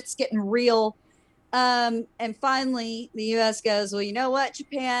 40s. Shit's getting real. And finally, the U.S. goes, well, you know what,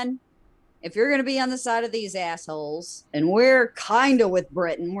 Japan? If you're going to be on the side of these assholes, and we're kind of with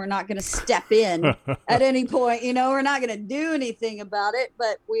Britain, we're not going to step in at any point. We're not going to do anything about it,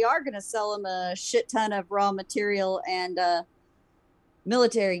 but we are going to sell them a shit ton of raw material and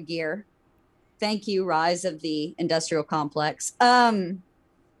military gear. Thank you, rise of the industrial complex.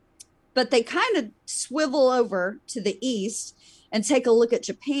 But they kind of swivel over to the east and take a look at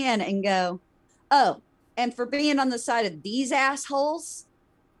Japan and go, oh, and for being on the side of these assholes,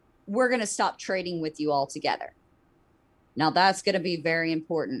 we're going to stop trading with you altogether. Now, that's going to be very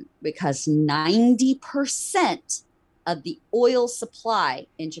important because 90% of the oil supply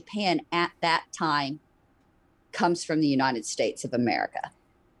in Japan at that time comes from the United States of America.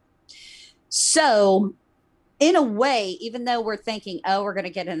 So, in a way, even though we're thinking, oh, we're going to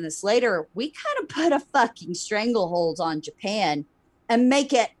get into this later, we kind of put a fucking stranglehold on Japan and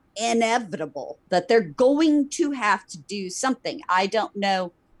make it inevitable that they're going to have to do something. I don't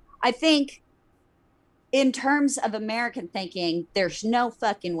know. I think in terms of American thinking, there's no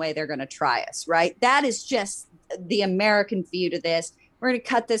fucking way they're going to try us, right? That is just the American view to this. We're going to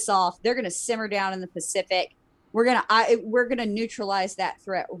cut this off. They're going to simmer down in the Pacific. We're going to neutralize that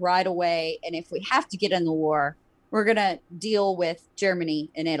threat right away. And if we have to get in the war, we're going to deal with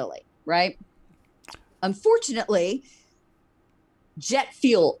Germany and Italy, right? Unfortunately, jet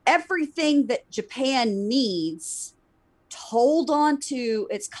fuel, everything that Japan needs to hold on to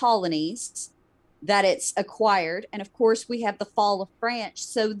its colonies that it's acquired. And of course, we have the fall of France.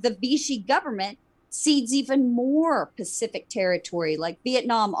 So the Vichy government cedes even more Pacific territory, like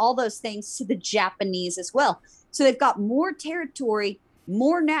Vietnam, all those things, to the Japanese as well. So they've got more territory,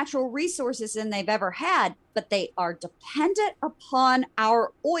 more natural resources than they've ever had, but they are dependent upon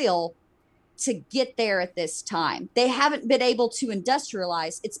our oil to get there at this time. They haven't been able to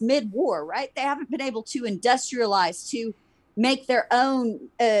industrialize. It's mid-war, right? They haven't been able to industrialize, to make their own,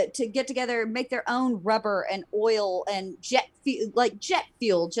 to get together, make their own rubber and oil and jet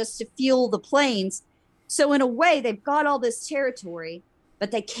fuel, just to fuel the planes. So in a way, they've got all this territory,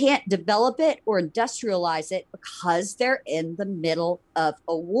 but they can't develop it or industrialize it because they're in the middle of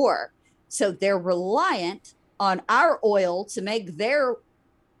a war. So they're reliant on our oil to make their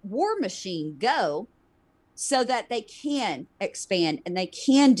war machine go so that they can expand and they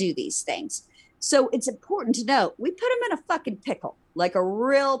can do these things. So it's important to note, we put them in a fucking pickle, like a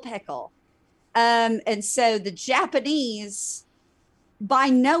real pickle. And so the Japanese by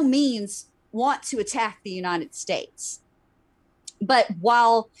no means want to attack the United States. But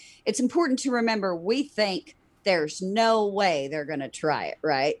while it's important to remember, we think there's no way they're going to try it,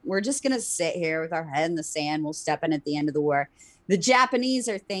 right? We're just going to sit here with our head in the sand. We'll step in at the end of the war. The Japanese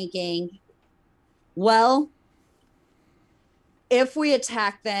are thinking, well, if we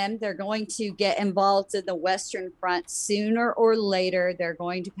attack them, they're going to get involved in the Western Front sooner or later. They're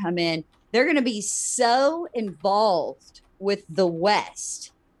going to come in. They're going to be so involved with the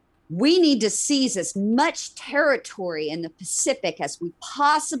West. We need to seize as much territory in the Pacific as we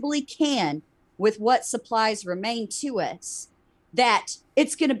possibly can with what supplies remain to us, that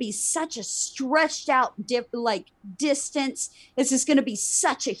it's going to be such a stretched out distance. This is going to be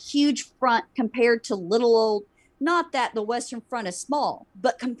such a huge front compared to little old, not that the Western Front is small,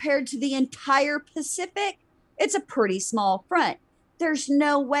 but compared to the entire Pacific, it's a pretty small front. There's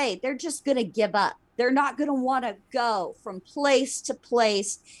no way. They're just going to give up. They're not going to want to go from place to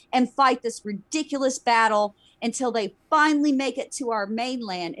place and fight this ridiculous battle until they finally make it to our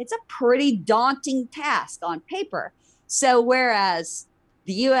mainland. It's a pretty daunting task on paper. So whereas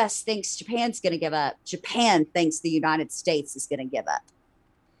the U.S. thinks Japan's going to give up, Japan thinks the United States is going to give up.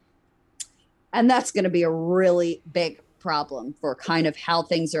 And that's going to be a really big problem for kind of how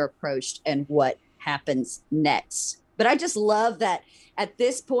things are approached and what happens next. But I just love that at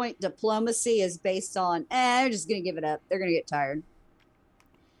this point, diplomacy is based on, they're just going to give it up. They're going to get tired.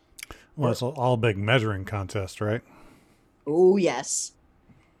 Well, it's all a big measuring contest, right? Oh, yes.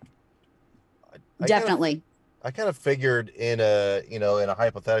 Definitely. I kind of figured in a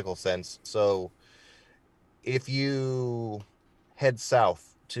hypothetical sense. So if you head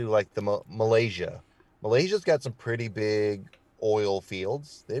south to like the Malaysia's got some pretty big oil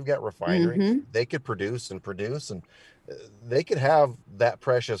fields. They've got refineries. Mm-hmm. They could produce, and they could have that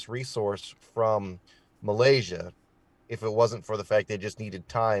precious resource from Malaysia if it wasn't for the fact they just needed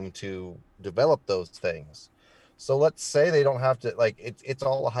time to develop those things. So let's say they don't have to, like, it's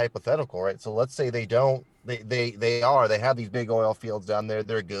all a hypothetical, right? So let's say they don't, they have these big oil fields down there.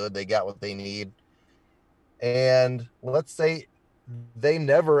 They're good. They got what they need. And let's say they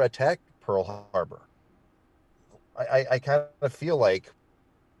never attacked Pearl Harbor. I kind of feel like,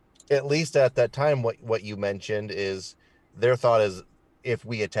 at least at that time, what you mentioned is their thought is, if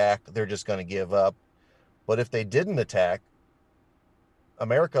we attack, they're just going to give up. But if they didn't attack,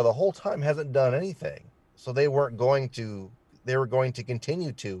 America the whole time hasn't done anything. So they were going to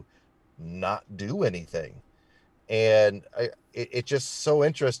continue to not do anything. And it's just so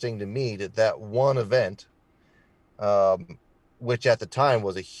interesting to me that one event, which at the time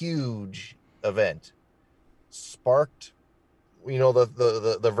was a huge event, sparked,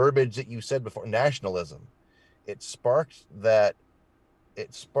 the verbiage that you said before, nationalism. It sparked that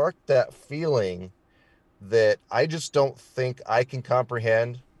feeling that I just don't think I can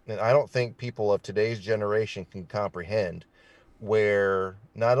comprehend, and I don't think people of today's generation can comprehend, where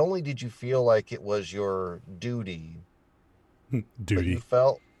not only did you feel like it was your duty, but you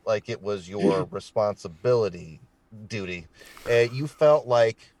felt like it was your responsibility, duty. You felt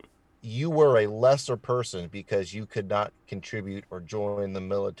like you were a lesser person because you could not contribute or join the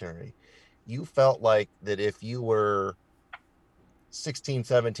military. You felt like that if you were 16,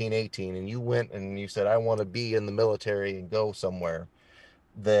 17, 18, and you went and you said, I want to be in the military and go somewhere,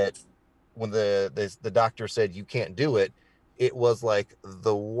 that when the doctor said you can't do it, it was like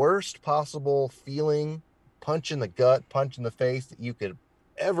the worst possible feeling, punch in the gut, punch in the face that you could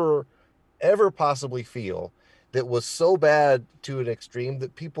ever possibly feel, that was so bad to an extreme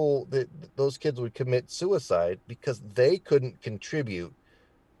that those kids would commit suicide because they couldn't contribute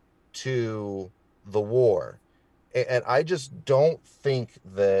to the war. And I just don't think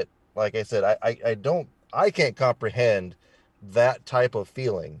that, like I said, I can't comprehend that type of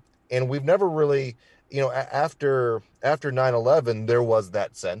feeling. And we've never really, after 9/11, there was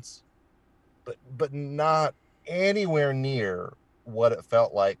that sense, but not anywhere near what it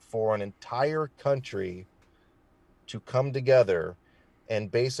felt like for an entire country to come together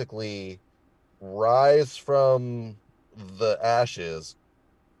and basically rise from the ashes,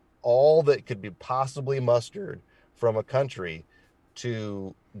 all that could be possibly mustered from a country,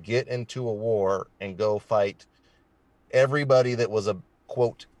 to get into a war and go fight everybody that was a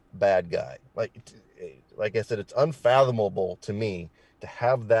quote bad guy. Like I said, it's unfathomable to me to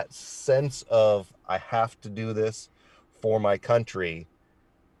have that sense of, I have to do this for my country,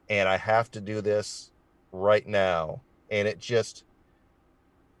 and I have to do this right now. And it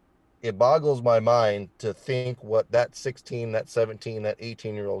boggles my mind to think what that 16, that 17, that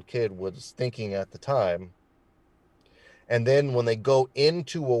 18-year-old kid was thinking at the time. And then when they go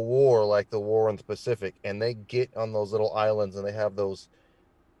into a war like the war in the Pacific, and they get on those little islands and they have those,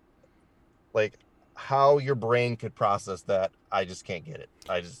 like, how your brain could process that, I just can't get it.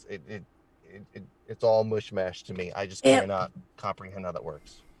 It's all mush mash to me. I just cannot comprehend how that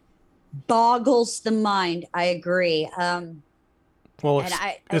works. Boggles the mind. I agree. Well,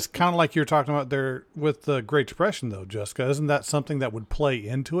 it's kind of like you're talking about there with the Great Depression, though, Jessica. Isn't that something that would play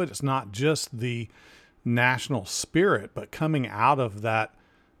into it? It's not just the national spirit, but coming out of that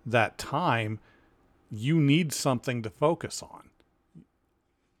time, you need something to focus on.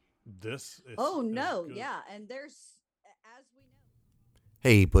 This is yeah, and there's, as we know.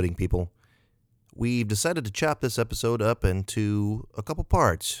 Hey, pudding people. We've decided to chop this episode up into a couple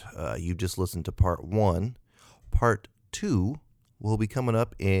parts. You just listened to part 1. Part 2 will be coming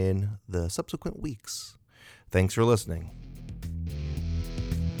up in the subsequent weeks. Thanks for listening.